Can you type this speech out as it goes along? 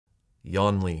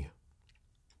YuanLey.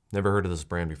 Never heard of this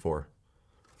brand before,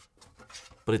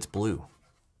 but it's blue.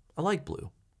 I like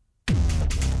blue.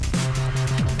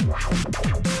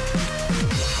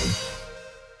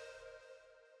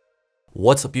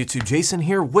 What's up YouTube, Jason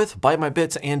here with Byte My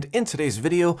Bits, and in today's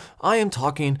video, I am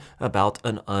talking about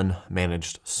an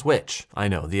unmanaged switch. I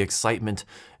know, the excitement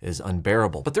is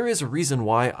unbearable, but there is a reason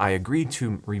why I agreed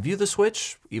to review the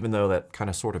switch, even though that kind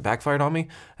of sort of backfired on me,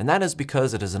 and that is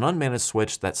because it is an unmanaged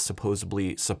switch that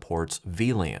supposedly supports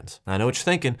VLANs. Now, I know what you're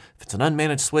thinking, if it's an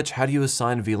unmanaged switch, how do you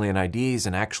assign VLAN IDs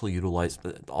and actually utilize,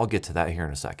 I'll get to that here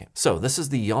in a second. So this is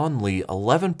the YuanLey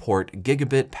 11-port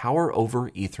Gigabit Power over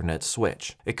Ethernet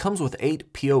switch. It comes with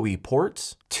 8 PoE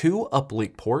ports, 2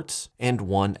 Uplink ports, and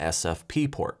 1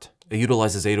 SFP port. It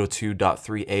utilizes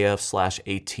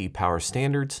 802.3AF/AT power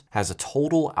standards, has a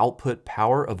total output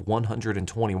power of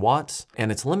 120 watts, and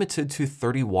it's limited to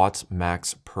 30 watts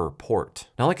max per port.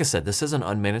 Now, like I said, this is an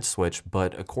unmanaged switch,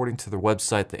 but according to their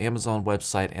website, the Amazon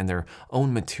website, and their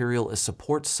own material, it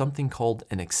supports something called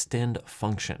an extend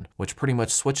function, which pretty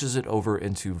much switches it over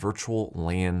into virtual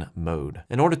LAN mode.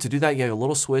 In order to do that, you have a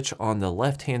little switch on the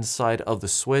left-hand side of the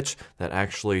switch that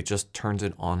actually just turns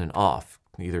it on and off.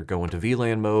 Either go into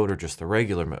VLAN mode or just the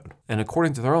regular mode. And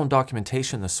according to their own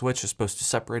documentation, the switch is supposed to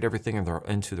separate everything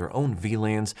into their own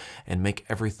VLANs and make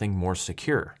everything more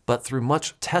secure. But through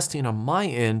much testing on my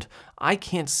end, I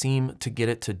can't seem to get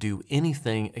it to do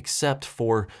anything except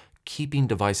for keeping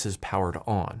devices powered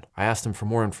on. I asked them for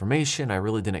more information. I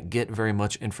really didn't get very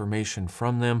much information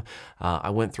from them. I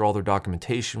went through all their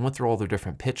documentation, went through all their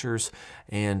different pictures,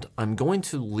 and I'm going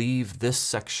to leave this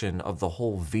section of the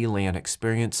whole VLAN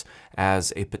experience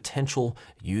as a potential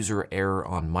user error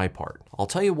on my part. I'll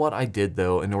tell you what I did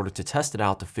though in order to test it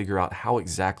out to figure out how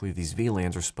exactly these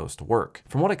VLANs are supposed to work.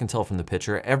 From what I can tell from the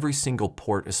picture, every single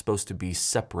port is supposed to be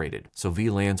separated. So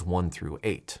VLANs 1 through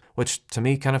 8, which to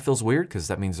me kind of feels weird because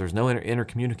that means there's no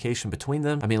intercommunication between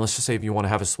them. I mean, let's just say if you want to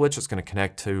have a switch that's going to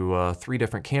connect to 3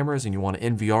 different cameras and you want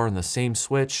NVR in the same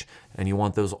switch and you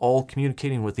want those all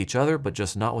communicating with each other, but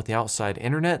just not with the outside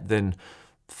internet, then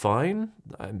fine.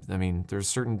 I mean, there's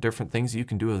certain different things you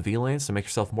can do with VLANs to make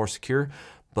yourself more secure.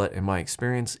 But in my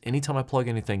experience, anytime I plug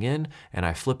anything in and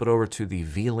I flip it over to the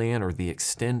VLAN or the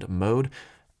extend mode,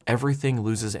 everything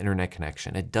loses internet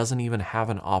connection. It doesn't even have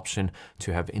an option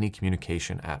to have any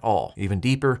communication at all. Even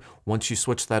deeper, once you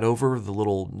switch that over, the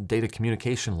little data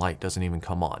communication light doesn't even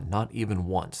come on. Not even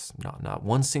once. Not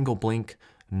one single blink,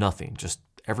 nothing. Just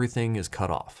everything is cut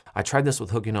off. I tried this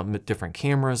with hooking up different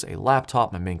cameras, a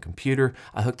laptop, my main computer.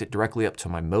 I hooked it directly up to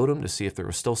my modem to see if there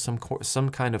was still some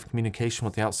kind of communication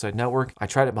with the outside network. I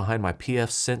tried it behind my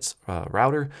pfSense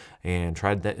router and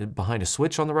tried that behind a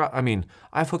switch on the router. I mean,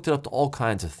 I've hooked it up to all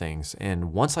kinds of things.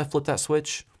 And once I flip that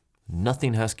switch,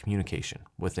 nothing has communication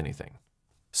with anything.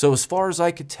 So as far as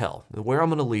I could tell, where I'm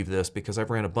going to leave this, because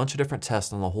I've ran a bunch of different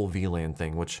tests on the whole VLAN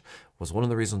thing, which was one of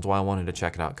the reasons why I wanted to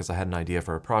check it out, because I had an idea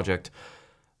for a project.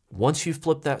 Once you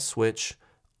flip that switch,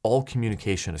 all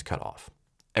communication is cut off.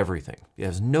 Everything. It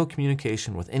has no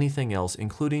communication with anything else,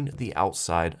 including the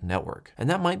outside network. And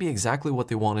that might be exactly what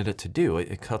they wanted it to do.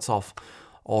 It cuts off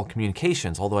all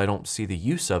communications, although I don't see the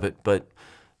use of it, but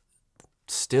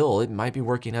still, it might be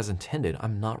working as intended.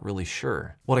 I'm not really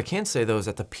sure. What I can say though is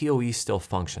that the PoE still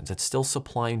functions. It's still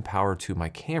supplying power to my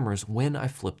cameras when I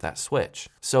flip that switch.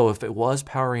 So if it was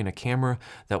powering a camera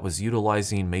that was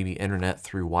utilizing maybe internet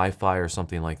through Wi-Fi or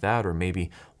something like that, or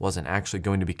maybe wasn't actually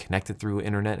going to be connected through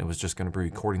internet, it was just going to be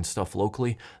recording stuff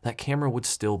locally, that camera would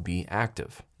still be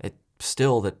active. That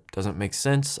doesn't make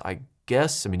sense, I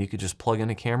guess. I mean, you could just plug in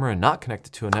a camera and not connect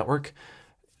it to a network.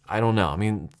 I don't know. I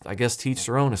mean, I guess to each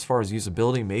their own as far as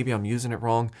usability. Maybe I'm using it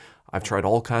wrong. I've tried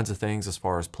all kinds of things as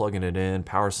far as plugging it in,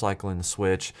 power cycling the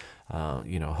switch,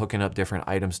 hooking up different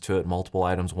items to it, multiple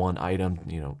items, one item,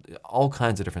 all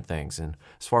kinds of different things. And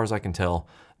as far as I can tell,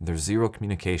 there's zero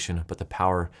communication, but the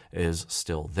power is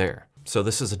still there. So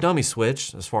this is a dummy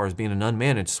switch as far as being an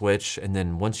unmanaged switch. And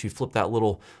then once you flip that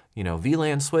little,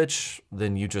 VLAN switch,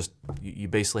 then you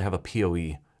basically have a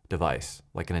PoE device,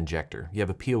 like an injector. You have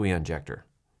a PoE injector.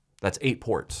 That's 8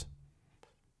 ports.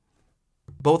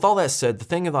 But with all that said, the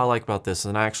thing that I like about this,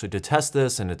 and I actually did test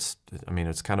this, and it's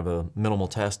kind of a minimal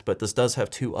test, but this does have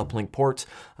 2 uplink ports,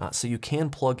 so you can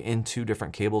plug in 2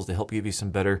 different cables to help give you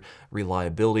some better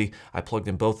reliability. I plugged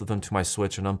in both of them to my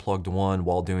switch and unplugged one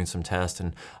while doing some tests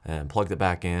and plugged it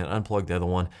back in, unplugged the other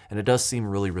one, and it does seem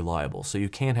really reliable. So you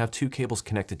can have 2 cables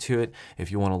connected to it if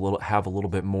you want to have a little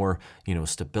bit more,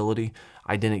 stability.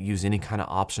 I didn't use any kind of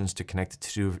options to connect it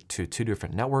to 2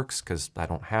 different networks because I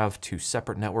don't have 2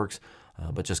 separate networks.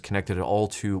 but just connected it all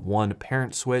to one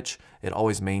parent switch. It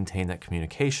always maintained that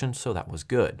communication, so that was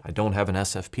good. I don't have an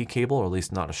SFP cable, or at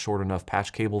least not a short enough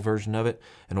patch cable version of it,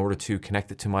 in order to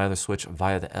connect it to my other switch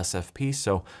via the SFP,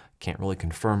 so can't really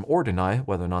confirm or deny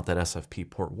whether or not that SFP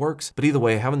port works. But either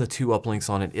way, having the 2 uplinks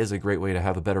on it is a great way to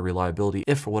have a better reliability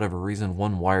if for whatever reason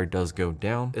one wire does go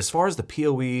down. As far as the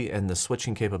PoE and the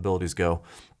switching capabilities go,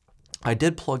 I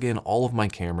did plug in all of my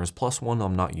cameras, plus one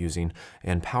I'm not using,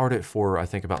 and powered it for, I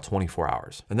think, about 24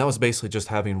 hours. And that was basically just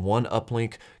having one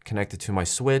uplink connected to my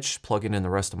switch, plugging in the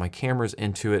rest of my cameras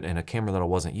into it, and a camera that I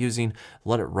wasn't using,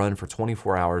 let it run for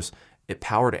 24 hours. It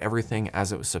powered everything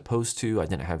as it was supposed to. I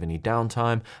didn't have any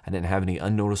downtime. I didn't have any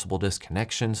unnoticeable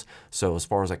disconnections. So as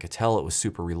far as I could tell, it was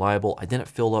super reliable. I didn't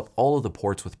fill up all of the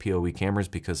ports with PoE cameras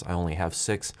because I only have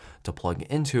 6 to plug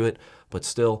into it, but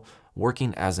still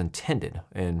working as intended.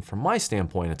 And from my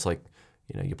standpoint, it's like,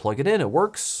 you know, you plug it in, it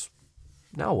works.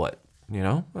 Now what? You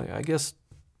know, I guess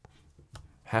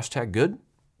hashtag good.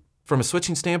 From a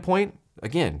switching standpoint,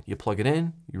 again, you plug it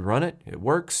in, you run it, it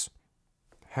works.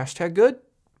 Hashtag good.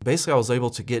 Basically, I was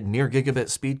able to get near gigabit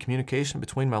speed communication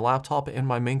between my laptop and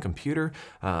my main computer.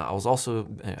 I was also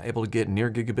able to get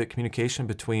near gigabit communication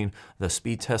between the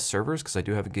speed test servers because I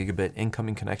do have a gigabit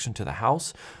incoming connection to the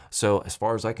house. So as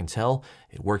far as I can tell,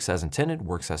 it works as intended,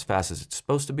 works as fast as it's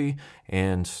supposed to be,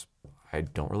 and I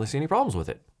don't really see any problems with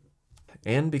it.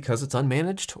 And because it's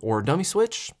unmanaged or dummy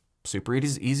switch, super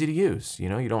easy to use. You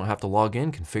know, you don't have to log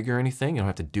in, configure anything. You don't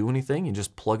have to do anything. You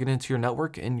just plug it into your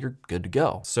network and you're good to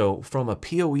go. So from a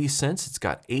PoE sense, it's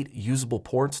got 8 usable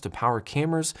ports to power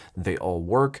cameras. They all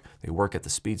work. They work at the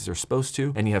speeds they're supposed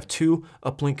to. And you have 2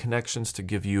 uplink connections to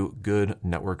give you good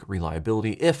network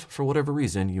reliability if, for whatever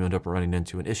reason, you end up running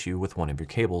into an issue with one of your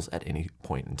cables at any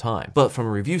point in time. But from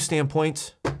a review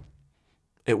standpoint,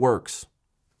 it works.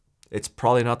 It's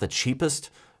probably not the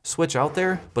cheapest switch out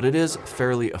there, but it is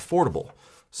fairly affordable.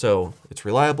 So it's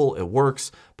reliable, it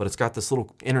works, but it's got this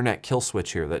little internet kill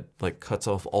switch here that like cuts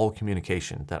off all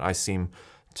communication that I seem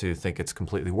to think it's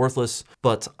completely worthless,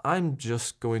 but I'm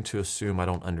just going to assume I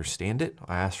don't understand it.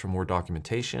 I asked for more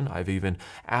documentation. I've even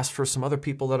asked for some other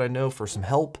people that I know for some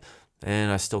help,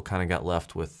 and I still kind of got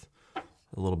left with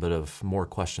a little bit of more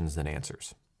questions than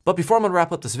answers. But before I'm gonna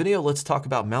wrap up this video, let's talk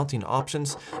about mounting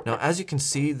options. Now, as you can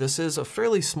see, this is a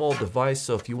fairly small device,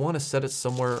 so if you wanna set it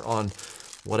somewhere on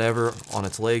whatever on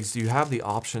its legs, you have the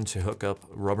option to hook up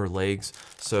rubber legs,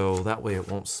 so that way it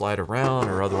won't slide around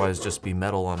or otherwise just be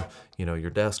metal on, you know,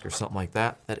 your desk or something like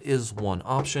that. That is one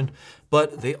option,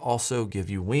 but they also give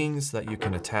you wings that you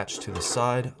can attach to the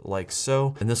side like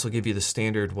so. And this will give you the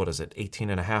standard, what is it,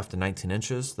 18.5 to 19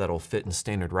 inches that'll fit in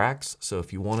standard racks. So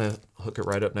if you want to hook it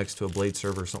right up next to a blade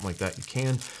server or something like that, you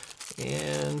can.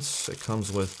 And it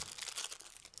comes with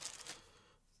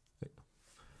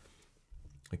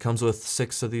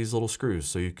 6 of these little screws,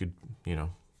 so you could, you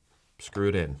know, screw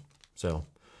it in. So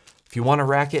if you want to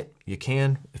rack it, you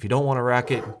can. If you don't want to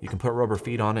rack it, you can put rubber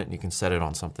feet on it and you can set it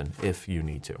on something if you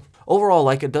need to. Overall,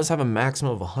 like, it does have a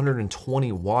maximum of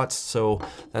 120 watts. So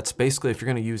that's basically, if you're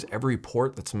going to use every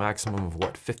port, that's a maximum of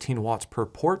what, 15 watts per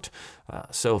port.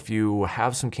 So if you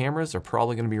have some cameras, they're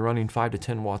probably going to be running 5 to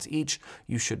 10 watts each.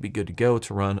 You should be good to go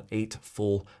to run 8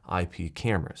 full IP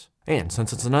cameras. And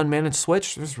since it's an unmanaged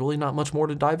switch, there's really not much more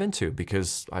to dive into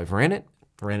because I've ran it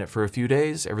for a few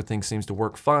days. Everything seems to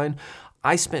work fine.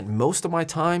 I spent most of my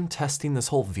time testing this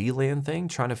whole VLAN thing,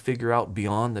 trying to figure out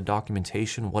beyond the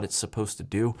documentation what it's supposed to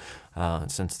do.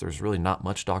 Since there's really not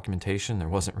much documentation, there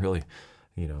wasn't really,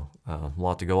 you know, a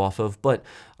lot to go off of. But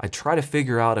I try to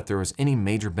figure out if there was any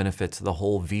major benefit to the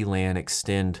whole VLAN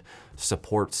extend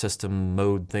support system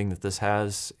mode thing that this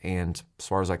has. And as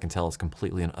far as I can tell, it's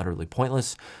completely and utterly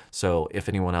pointless. So if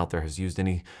anyone out there has used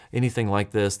anything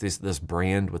like this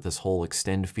brand with this whole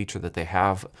extend feature that they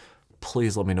have,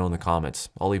 please let me know in the comments.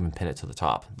 I'll even pin it to the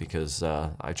top because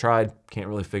I tried, can't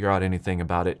really figure out anything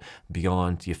about it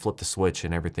beyond you flip the switch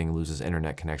and everything loses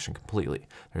internet connection completely.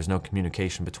 There's no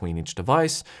communication between each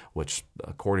device, which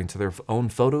according to their own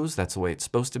photos, that's the way it's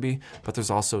supposed to be, but there's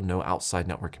also no outside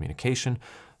network communication.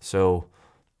 So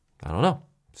I don't know,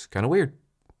 it's kind of weird,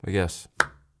 I guess.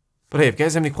 But hey, if you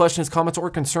guys have any questions, comments, or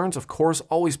concerns, of course,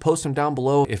 always post them down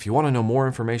below. If you want to know more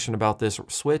information about this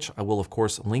switch, I will, of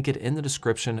course, link it in the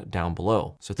description down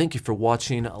below. So thank you for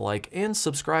watching, like, and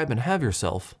subscribe, and have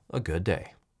yourself a good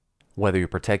day. Whether you're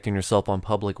protecting yourself on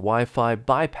public Wi-Fi,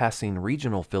 bypassing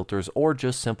regional filters, or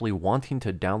just simply wanting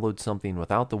to download something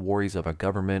without the worries of a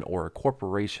government or a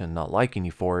corporation not liking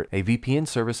you for it, a VPN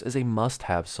service is a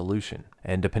must-have solution.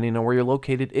 And depending on where you're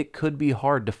located, it could be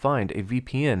hard to find a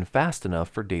VPN fast enough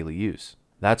for daily use.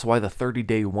 That's why the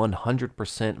 30-day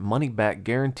 100% money-back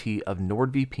guarantee of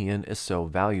NordVPN is so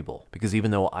valuable, because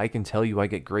even though I can tell you I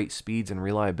get great speeds and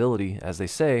reliability, as they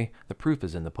say, the proof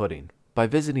is in the pudding. By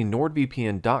visiting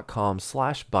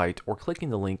nordvpn.com/byte or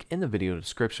clicking the link in the video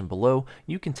description below,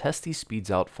 you can test these speeds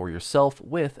out for yourself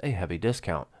with a heavy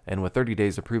discount. And with 30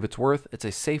 days to prove its worth, it's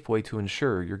a safe way to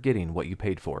ensure you're getting what you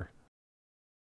paid for.